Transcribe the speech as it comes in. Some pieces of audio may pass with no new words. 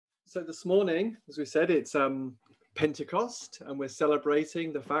So this morning, as we said, it's Pentecost, and we're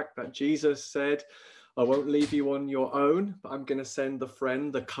celebrating the fact that Jesus said, I won't leave you on your own, but I'm going to send the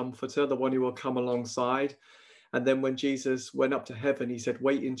friend, the comforter, the one who will come alongside. And then when Jesus went up to heaven, he said,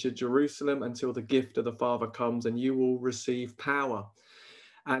 wait into Jerusalem until the gift of the Father comes and you will receive power.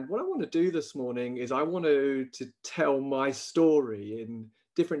 And what I want to do this morning is I want to tell my story in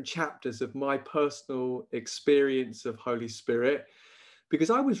different chapters of my personal experience of Holy Spirit, because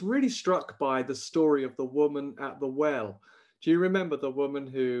I was really struck by the story of the woman at the well. Do you remember the woman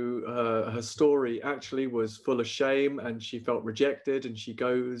who her story actually was full of shame and she felt rejected, and she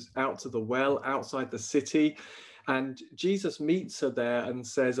goes out to the well outside the city and Jesus meets her there and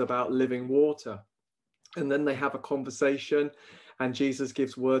says about living water. And then they have a conversation and Jesus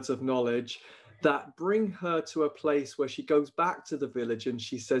gives words of knowledge that bring her to a place where she goes back to the village, and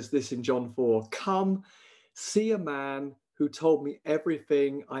she says this in John 4, come see a man who told me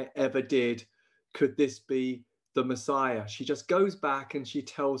everything I ever did. Could this be the Messiah? She just goes back and she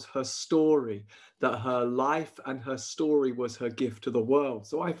tells her story, that her life and her story was her gift to the world.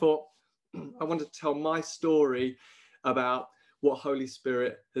 So I thought I wanted to tell my story about what Holy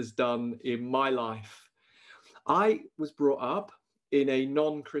Spirit has done in my life. I was brought up in a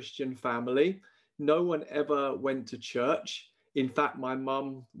non-Christian family. No one ever went to church. In fact, my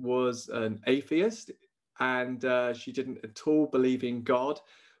mum was an atheist, and she didn't at all believe in God,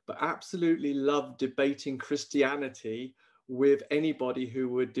 but absolutely loved debating Christianity with anybody who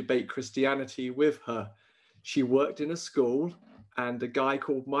would debate Christianity with her. She worked in a school, and a guy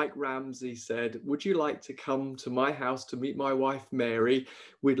called Mike Ramsey said, would you like to come to my house to meet my wife, Mary?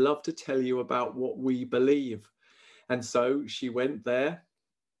 We'd love to tell you about what we believe. And so she went there,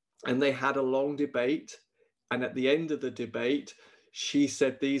 and they had a long debate. And at the end of the debate, she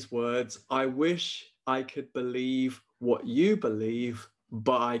said these words, I wish I could believe what you believe,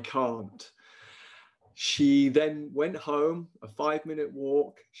 but I can't. She then went home, a 5-minute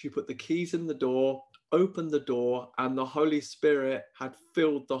walk. She put the keys in the door, opened the door, and the Holy Spirit had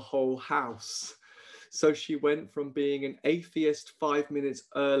filled the whole house. So she went from being an atheist 5 minutes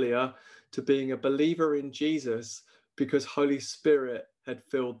earlier to being a believer in Jesus because Holy Spirit had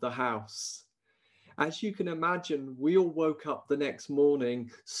filled the house. As you can imagine, we all woke up the next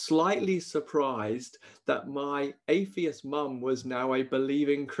morning slightly surprised that my atheist mum was now a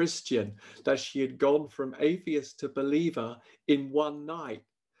believing Christian, that she had gone from atheist to believer in one night.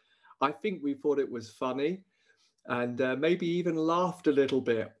 I think we thought it was funny and maybe even laughed a little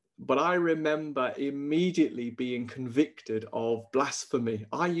bit. But I remember immediately being convicted of blasphemy.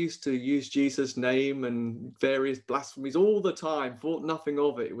 I used to use Jesus' name and various blasphemies all the time, thought nothing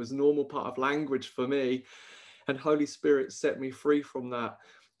of it. It was a normal part of language for me. And Holy Spirit set me free from that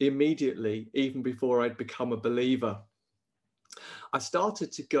immediately, even before I'd become a believer. I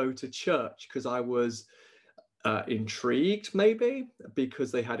started to go to church because I was intrigued, maybe,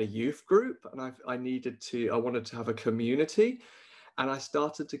 because they had a youth group and I wanted to have a community. And I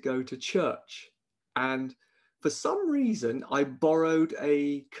started to go to church. And for some reason, I borrowed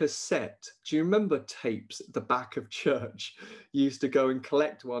a cassette. Do you remember tapes at the back of church? You used to go and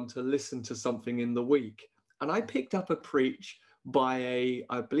collect one to listen to something in the week. And I picked up a preach by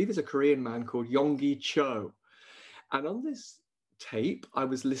I believe it's a Korean man called Yonggi Cho. And on this tape, I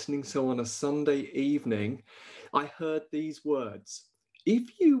was listening so on a Sunday evening, I heard these words,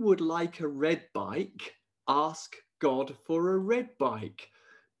 if you would like a red bike, ask God for a red bike.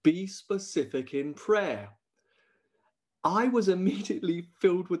 Be specific in prayer. I was immediately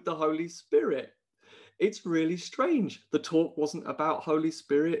filled with the Holy Spirit. It's really strange. The talk wasn't about Holy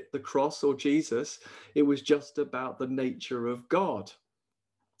Spirit, the cross, or Jesus. It was just about the nature of God.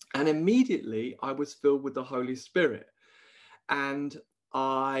 And immediately I was filled with the Holy Spirit. And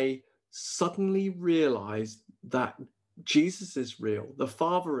I suddenly realized that Jesus is real, the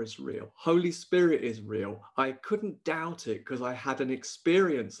Father is real, Holy Spirit is real. I couldn't doubt it because I had an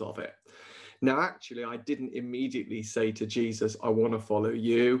experience of it. Now, actually, I didn't immediately say to Jesus, I want to follow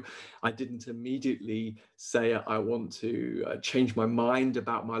you. I didn't immediately say, I want to change my mind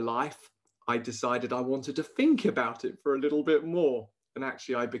about my life. I decided I wanted to think about it for a little bit more. And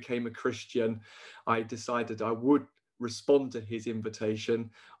actually, I became a Christian. I decided I would respond to his invitation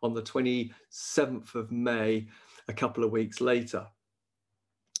on the 27th of May, a couple of weeks later.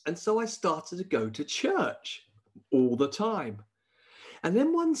 And so I started to go to church all the time. And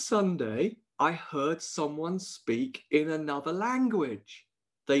then one Sunday, I heard someone speak in another language.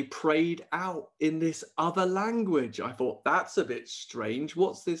 They prayed out in this other language. I thought, that's a bit strange.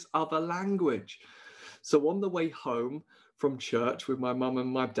 What's this other language? So on the way home from church with my mum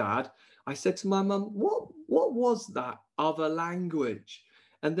and my dad, I said to my mum, what was that other language?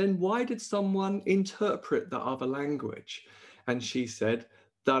 And then why did someone interpret that other language? And she said,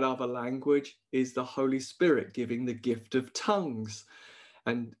 that other language is the Holy Spirit giving the gift of tongues.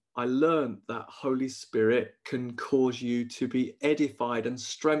 And I learned that Holy Spirit can cause you to be edified and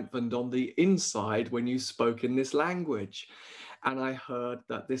strengthened on the inside when you spoke in this language. And I heard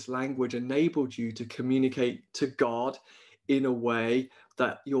that this language enabled you to communicate to God in a way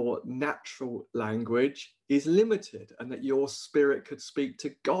that your natural language is limited, and that your spirit could speak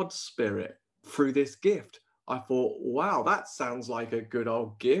to God's spirit through this gift. I thought, wow, that sounds like a good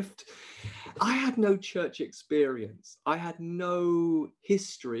old gift. I had no church experience. I had no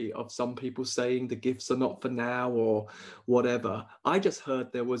history of some people saying the gifts are not for now or whatever. I just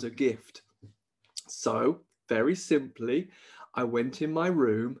heard there was a gift. So very simply, I went in my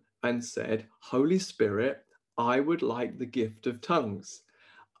room and said, Holy Spirit, I would like the gift of tongues.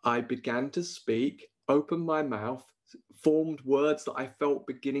 I began to speak, opened my mouth, formed words that I felt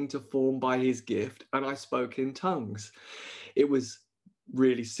beginning to form by his gift, and I spoke in tongues. It was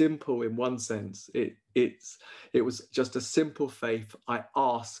really simple in one sense. It was just a simple faith. I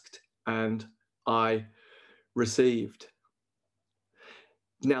asked and I received.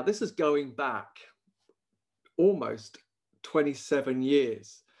 Now, this is going back almost 27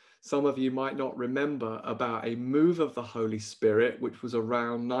 years. Some of you might not remember about a move of the Holy Spirit, which was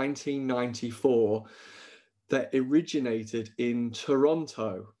around 1994, that originated in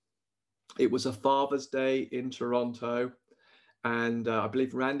Toronto. It was a Father's Day in Toronto, and I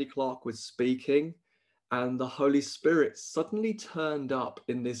believe Randy Clark was speaking, and the Holy Spirit suddenly turned up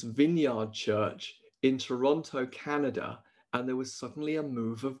in this vineyard church in Toronto, Canada, and there was suddenly a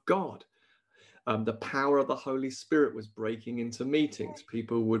move of God. The power of the Holy Spirit was breaking into meetings.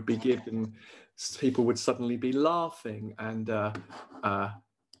 People would suddenly be laughing and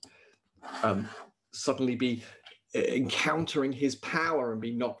suddenly be encountering his power and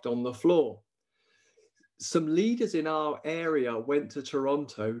be knocked on the floor. Some leaders in our area went to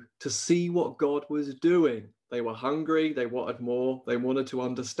Toronto to see what God was doing. They were hungry, they wanted more, they wanted to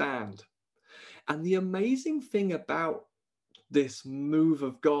understand. And the amazing thing about this move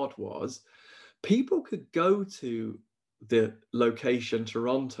of God was people could go to the location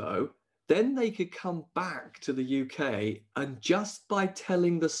Toronto, then they could come back to the UK, and just by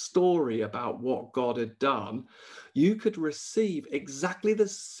telling the story about what God had done, you could receive exactly the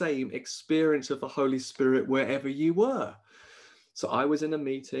same experience of the Holy Spirit wherever you were. So I was in a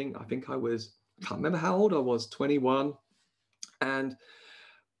meeting, I can't remember how old I was, 21, and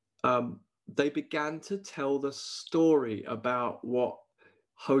they began to tell the story about what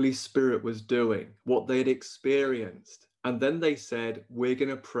Holy Spirit was doing, what they'd experienced. And then they said, we're going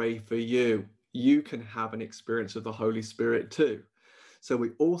to pray for you. You can have an experience of the Holy Spirit too. So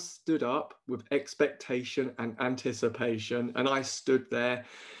we all stood up with expectation and anticipation. And I stood there,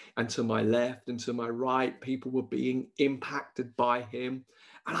 and to my left and to my right, people were being impacted by him.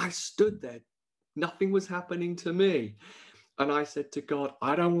 And I stood there. Nothing was happening to me. And I said to God,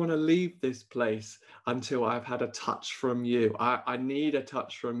 I don't want to leave this place until I've had a touch from you. I need a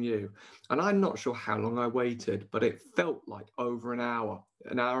touch from you. And I'm not sure how long I waited, but it felt like over an hour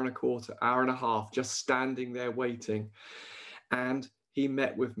and a quarter, hour and a half, just standing there waiting. And he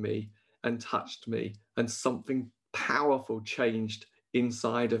met with me and touched me, and something powerful changed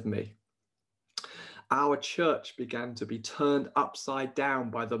inside of me. Our church began to be turned upside down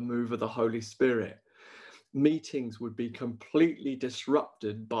by the move of the Holy Spirit. Meetings would be completely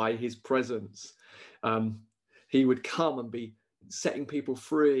disrupted by his presence. He would come and be setting people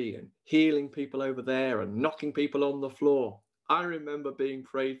free and healing people over there and knocking people on the floor. I remember being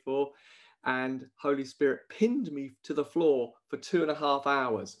prayed for, and Holy Spirit pinned me to the floor for 2.5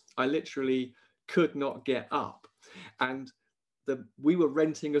 hours. I literally could not get up. And we were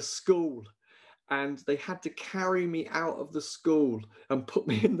renting a school, and they had to carry me out of the school and put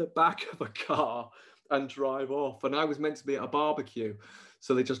me in the back of a car and drive off. And I was meant to be at a barbecue,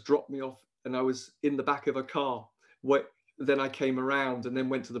 so they just dropped me off, and I was in the back of a car. Then I came around and then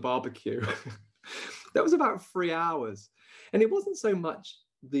went to the barbecue. That was about 3 hours. And it wasn't so much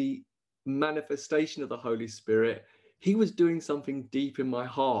the manifestation of the Holy Spirit. He was doing something deep in my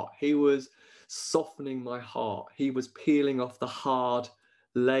heart. He was softening my heart. He was peeling off the hard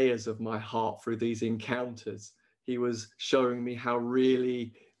layers of my heart through these encounters. He was showing me how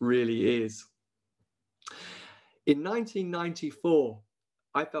really is. In 1994,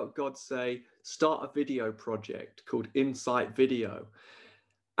 I felt God say, start a video project called Insight Video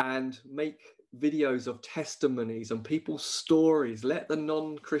and make videos of testimonies and people's stories. Let the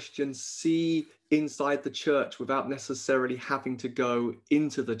non-Christians see inside the church without necessarily having to go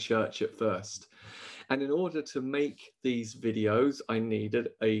into the church at first. And in order to make these videos, I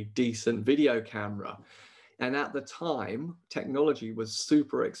needed a decent video camera. And at the time, technology was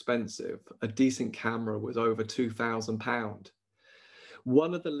super expensive. A decent camera was over £2,000.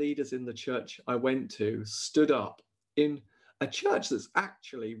 One of the leaders in the church I went to stood up in a church that's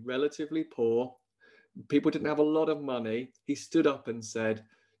actually relatively poor. People didn't have a lot of money. He stood up and said,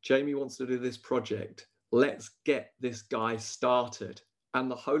 Jamie wants to do this project. Let's get this guy started.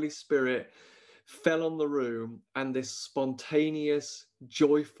 And the Holy Spirit fell on the room, and this spontaneous,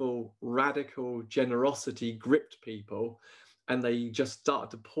 joyful, radical generosity gripped people, and they just started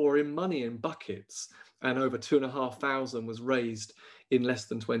to pour in money in buckets, and over 2,500 was raised in less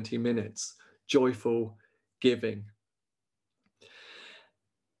than 20 minutes. Joyful giving.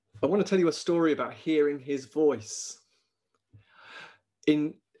 I want to tell you a story about hearing his voice.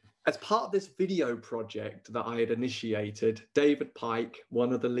 As part of this video project that I had initiated, David Pike,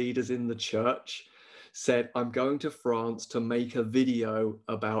 one of the leaders in the church, said, I'm going to France to make a video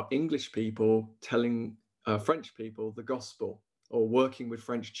about English people telling French people the gospel, or working with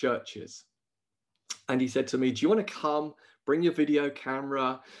French churches. And he said to me, do you want to come, bring your video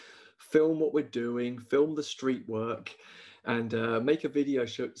camera, film what we're doing, film the street work, and make a video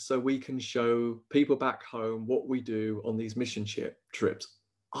so we can show people back home what we do on these mission trips.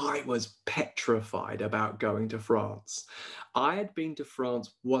 I was petrified about going to France. I had been to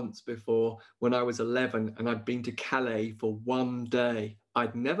France once before when I was 11, and I'd been to Calais for one day.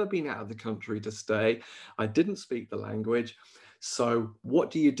 I'd never been out of the country to stay. I didn't speak the language. So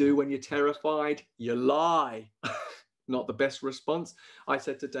what do you do when you're terrified? You lie. Not the best response. I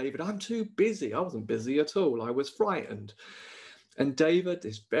said to David, I'm too busy. I wasn't busy at all. I was frightened. And David,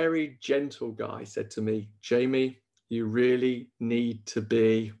 this very gentle guy, said to me, Jamie, you really need to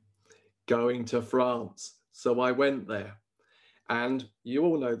be going to France. So I went there. And you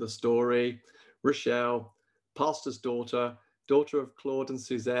all know the story. Rochelle, pastor's daughter of Claude and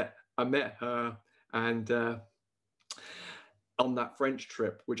Suzette. I met her, and on that French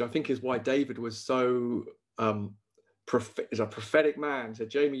trip, which I think is why David was so is a prophetic man, said,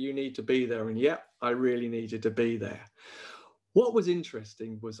 Jamie, you need to be there. And yep, I really needed to be there. What was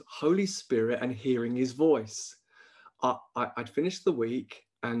interesting was Holy Spirit and hearing his voice. I'd finished the week,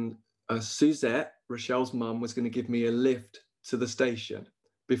 and Suzette, Rochelle's mum, was going to give me a lift to the station.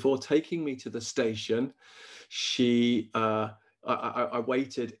 Before taking me to the station, I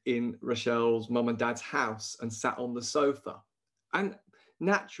waited in Rochelle's mum and dad's house and sat on the sofa. And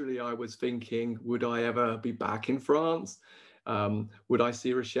naturally, I was thinking, would I ever be back in France? Would I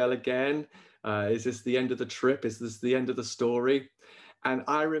see Rochelle again? Is this the end of the trip? Is this the end of the story? And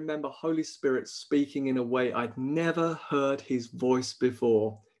I remember Holy Spirit speaking in a way I'd never heard his voice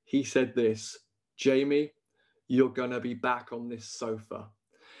before. He said this, Jamie, you're going to be back on this sofa.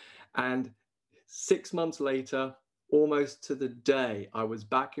 And 6 months later, almost to the day, I was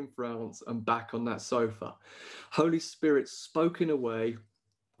back in France and back on that sofa. Holy Spirit spoke in a way,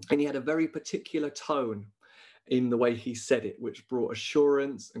 and he had a very particular tone in the way he said it, which brought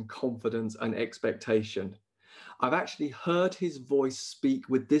assurance and confidence and expectation. I've actually heard his voice speak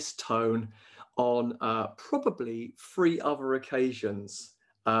with this tone on probably 3 other occasions.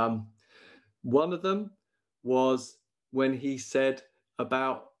 One of them was when he said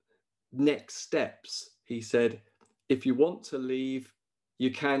about next steps. He said, if you want to leave,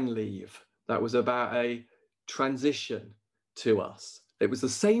 you can leave. That was about a transition to us. It was the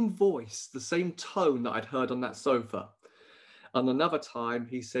same voice, the same tone that I'd heard on that sofa. And another time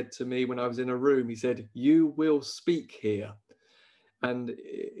he said to me when I was in a room, he said, you will speak here. And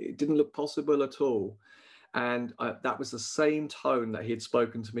it didn't look possible at all. And that was the same tone that he had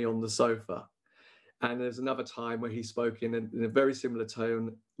spoken to me on the sofa. And there's another time where he spoke in a very similar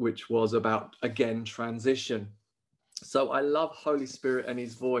tone, which was about, again, transition. So I love Holy Spirit and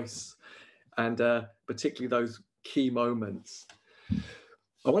his voice, and particularly those key moments.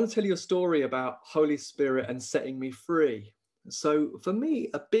 I want to tell you a story about Holy Spirit and setting me free. So for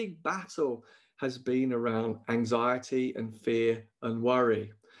me, a big battle has been around anxiety and fear and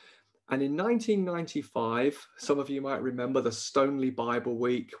worry. And in 1995, some of you might remember the Stoneleigh Bible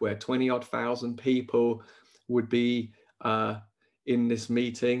Week, where 20-odd thousand people would be in this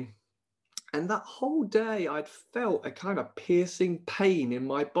meeting. And that whole day, I'd felt a kind of piercing pain in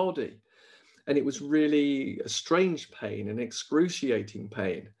my body. And it was really a strange pain, an excruciating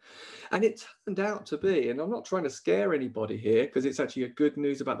pain. And it turned out to be, and I'm not trying to scare anybody here, because it's actually a good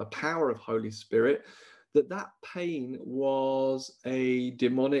news about the power of Holy Spirit, that pain was a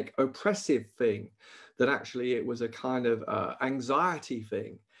demonic oppressive thing, that actually it was a kind of anxiety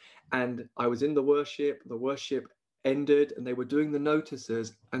thing. And I was in the worship ended, and they were doing the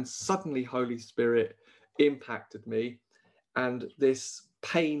notices, and suddenly Holy Spirit impacted me, and this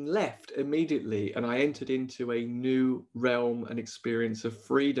pain left immediately, and I entered into a new realm and experience of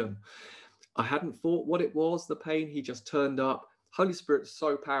freedom. I hadn't thought what it was, the pain. He just turned up. Holy Spirit's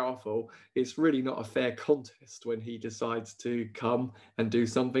so powerful, it's really not a fair contest when he decides to come and do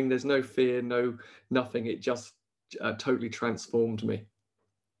something. There's no fear, nothing. It just totally transformed me.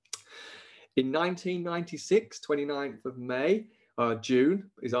 In 1996, 29th of May, June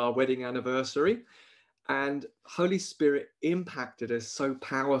is our wedding anniversary, and Holy Spirit impacted us so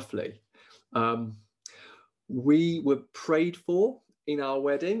powerfully. We were prayed for in our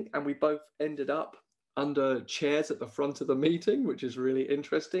wedding, and we both ended up under chairs at the front of the meeting, which is really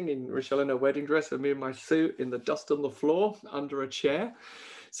interesting, in Rochelle in her wedding dress and me in my suit in the dust on the floor under a chair.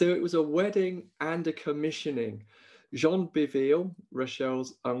 So it was a wedding and a commissioning. Jean Biville,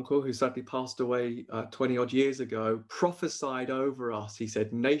 Rochelle's uncle, who sadly passed away 20 odd years ago, prophesied over us. He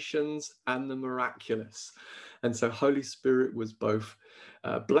said, nations and the miraculous. And so Holy Spirit was both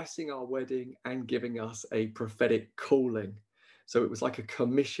blessing our wedding and giving us a prophetic calling. So it was like a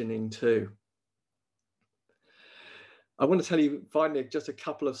commissioning too. I want to tell you finally just a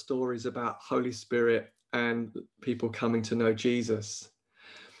couple of stories about Holy Spirit and people coming to know Jesus.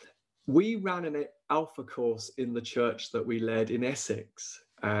 We ran an Alpha course in the church that we led in Essex,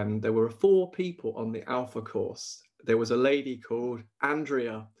 and there were 4 people on the Alpha course. There was a lady called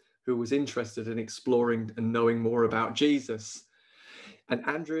Andrea who was interested in exploring and knowing more about Jesus. And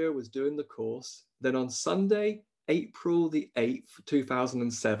Andrea was doing the course. Then on Sunday, April the 8th,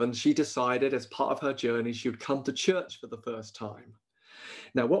 2007, she decided as part of her journey, she would come to church for the first time.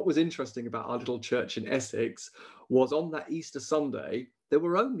 Now, what was interesting about our little church in Essex was on that Easter Sunday, there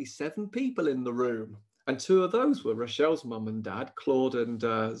were only 7 people in the room. And 2 of those were Rochelle's mum and dad, Claude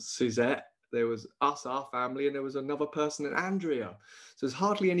and Suzette. There was us, our family, and there was another person, and Andrea. So there's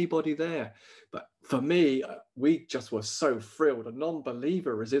hardly anybody there. But for me, we just were so thrilled. A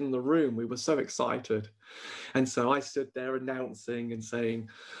non-believer was in the room. We were so excited. And so I stood there announcing and saying,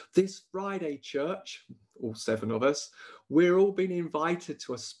 this Friday, church, all 7 of us, we're all being invited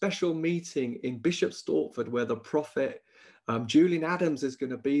to a special meeting in Bishop Stortford where the prophet Julian Adams is going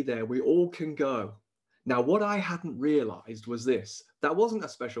to be there. We all can go. Now, what I hadn't realized was this. That wasn't a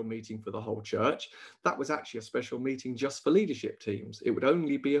special meeting for the whole church. That was actually a special meeting just for leadership teams. It would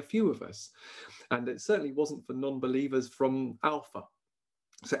only be a few of us. And it certainly wasn't for non-believers from Alpha.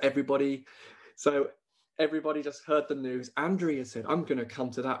 So everybody just heard the news. Andrea said, I'm going to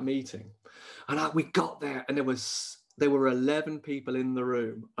come to that meeting. And we got there, and there were 11 people in the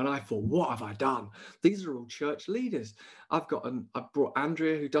room. And I thought, what have I done? These are all church leaders. I've brought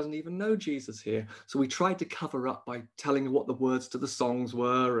Andrea, who doesn't even know Jesus, here. So we tried to cover up by telling her what the words to the songs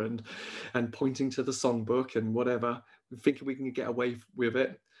were and pointing to the songbook and whatever, thinking we can get away with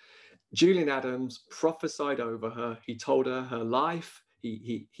it. Julian Adams prophesied over her. He told her her life.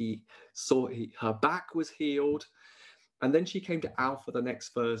 He saw her back was healed. And then she came to Alpha the next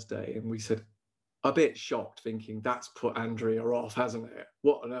Thursday, and we said, a bit shocked, thinking that's put Andrea off, hasn't it?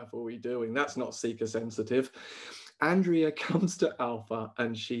 What on earth are we doing? That's not seeker sensitive. Andrea comes to Alpha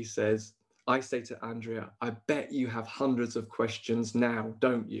and she says, I say to Andrea, I bet you have hundreds of questions now,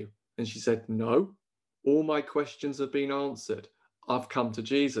 don't you? And she said, no, all my questions have been answered. I've come to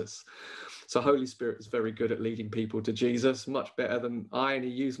Jesus. So Holy Spirit is very good at leading people to Jesus, much better than I, and he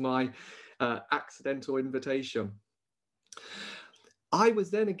used my accidental invitation. I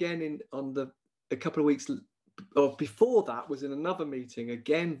was then again a couple of weeks before that was in another meeting,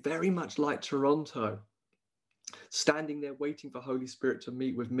 again, very much like Toronto, standing there waiting for Holy Spirit to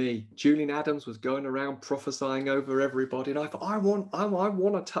meet with me. Julian Adams was going around prophesying over everybody. And I thought, I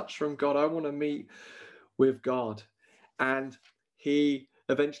want a touch from God. I want to meet with God. And he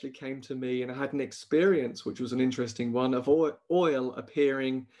eventually came to me, and I had an experience, which was an interesting one, of oil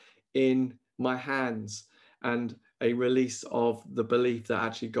appearing in my hands, and a release of the belief that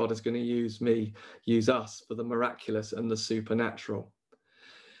actually God is going to use us for the miraculous and the supernatural.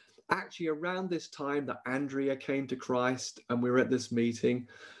 Actually, around this time that Andrea came to Christ and we were at this meeting,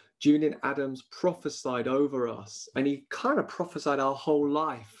 Julian Adams prophesied over us, and he kind of prophesied our whole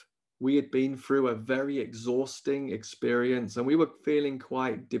life. We had been through a very exhausting experience, and we were feeling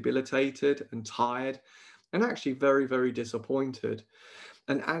quite debilitated and tired, and actually very, very disappointed.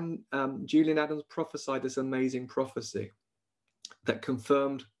 And Julian Adams prophesied this amazing prophecy that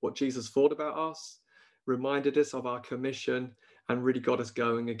confirmed what Jesus thought about us, reminded us of our commission, and really got us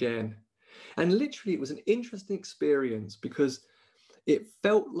going again. And literally, it was an interesting experience because it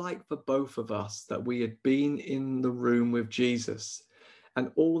felt like for both of us that we had been in the room with Jesus,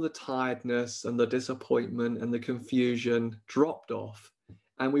 and all the tiredness and the disappointment and the confusion dropped off.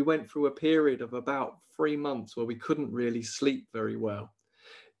 And we went through a period of about 3 months where we couldn't really sleep very well.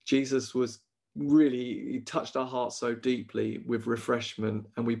 Jesus was really, he touched our hearts so deeply with refreshment,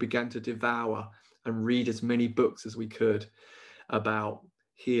 and we began to devour and read as many books as we could about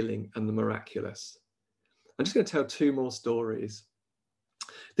healing and the miraculous. I'm just going to tell 2 more stories.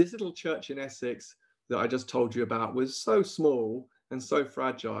 This little church in Essex that I just told you about was so small and so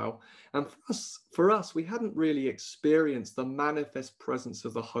fragile. And for us, we hadn't really experienced the manifest presence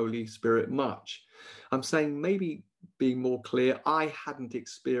of the Holy Spirit much. I'm saying, maybe being more clear, I hadn't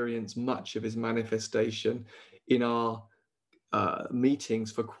experienced much of his manifestation in our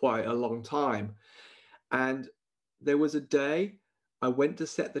meetings for quite a long time. And there was a day I went to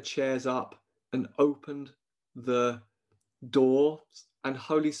set the chairs up and opened the doors, and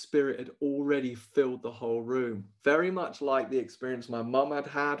Holy Spirit had already filled the whole room. Very much like the experience my mum had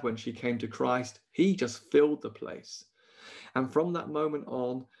had when she came to Christ. He just filled the place. And from that moment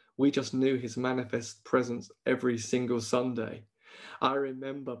on, we just knew his manifest presence every single Sunday. I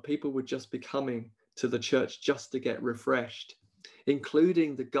remember people would just be coming to the church just to get refreshed,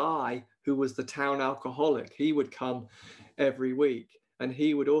 including the guy who was the town alcoholic. He would come every week, and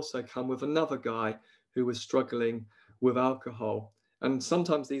he would also come with another guy who was struggling with alcohol. And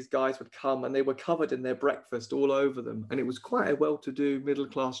sometimes these guys would come and they were covered in their breakfast all over them. And it was quite a well-to-do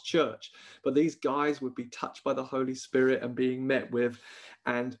middle-class church. But these guys would be touched by the Holy Spirit and being met with.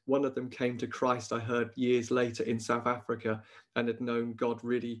 And one of them came to Christ, I heard years later, in South Africa, and had known God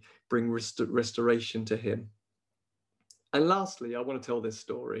really bring restoration to him. And lastly, I want to tell this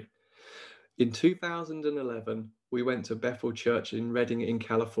story. In 2011, we went to Bethel Church in Redding in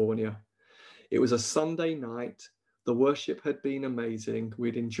California. It was a Sunday night. The worship had been amazing.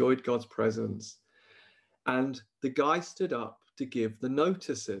 We'd enjoyed God's presence. And the guy stood up to give the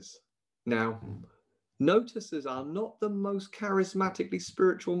notices. Now, notices are not the most charismatically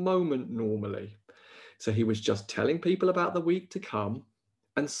spiritual moment normally. So he was just telling people about the week to come.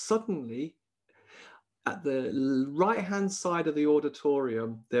 And suddenly, at the right-hand side of the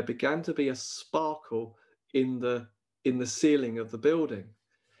auditorium, there began to be a sparkle in the ceiling of the building.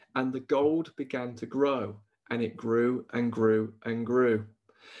 And the gold began to grow. And it grew and grew and grew.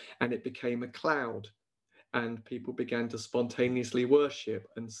 And it became a cloud. And people began to spontaneously worship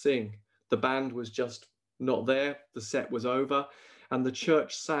and sing. The band was just not there. The set was over. And the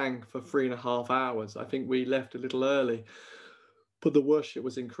church sang for 3.5 hours. I think we left a little early. But the worship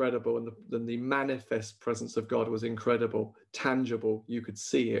was incredible. And the manifest presence of God was incredible, tangible. You could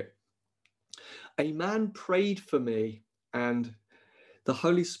see it. A man prayed for me, and the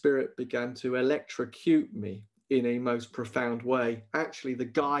Holy Spirit began to electrocute me in a most profound way. Actually, the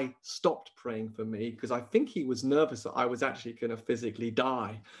guy stopped praying for me because I think he was nervous that I was actually going to physically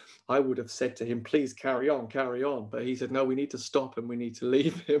die. I would have said to him, please carry on. But he said, no, we need to stop and we need to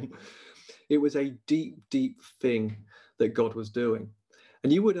leave him. It was a deep, deep thing that God was doing.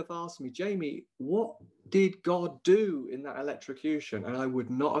 And you would have asked me, Jamie, what did God do in that electrocution? And I would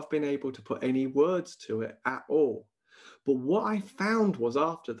not have been able to put any words to it at all. But what I found was,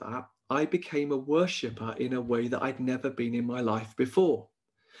 after that, I became a worshiper in a way that I'd never been in my life before.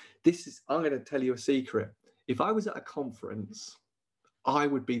 I'm going to tell you a secret. If I was at a conference, I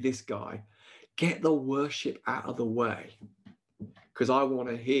would be this guy. Get the worship out of the way, because I want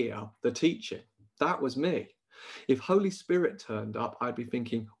to hear the teaching. That was me. If Holy Spirit turned up, I'd be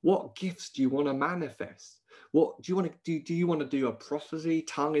thinking, what gifts do you want to manifest? What do you want to do? Do you want to do a prophecy,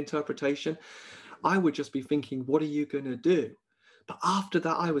 tongue interpretation? I would just be thinking, what are you going to do? But after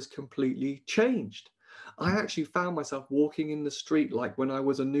that, I was completely changed. I actually found myself walking in the street like when I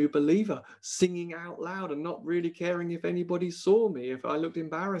was a new believer, singing out loud and not really caring if anybody saw me, if I looked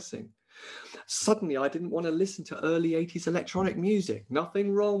embarrassing. Suddenly, I didn't want to listen to early 80s electronic music.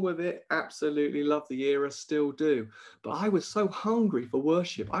 Nothing wrong with it. Absolutely love the era, still do. But I was so hungry for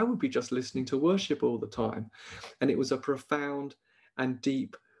worship. I would be just listening to worship all the time. And it was a profound and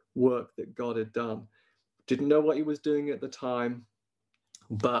deep work that God had done. Didn't know what he was doing at the time,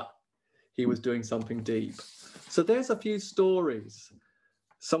 but he was doing something deep. So there's a few stories.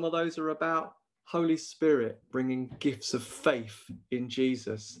 Some of those are about Holy Spirit bringing gifts of faith in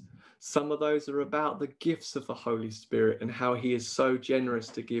Jesus. Some of those are about the gifts of the Holy Spirit and how he is so generous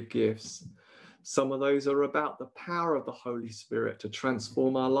to give gifts. Some of those are about the power of the Holy Spirit to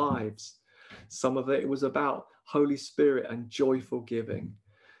transform our lives. Some of it was about Holy Spirit and joyful giving.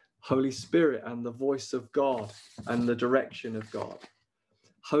 Holy Spirit and the voice of God and the direction of God.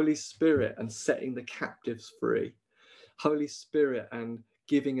 Holy Spirit and setting the captives free. Holy Spirit and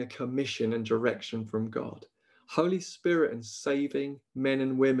giving a commission and direction from God. Holy Spirit and saving men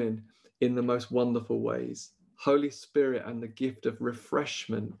and women in the most wonderful ways. Holy Spirit and the gift of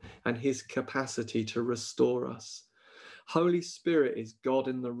refreshment and his capacity to restore us. Holy Spirit is God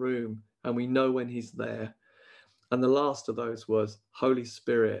in the room, and we know when he's there. And the last of those was Holy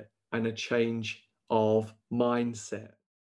Spirit and a change of mindset.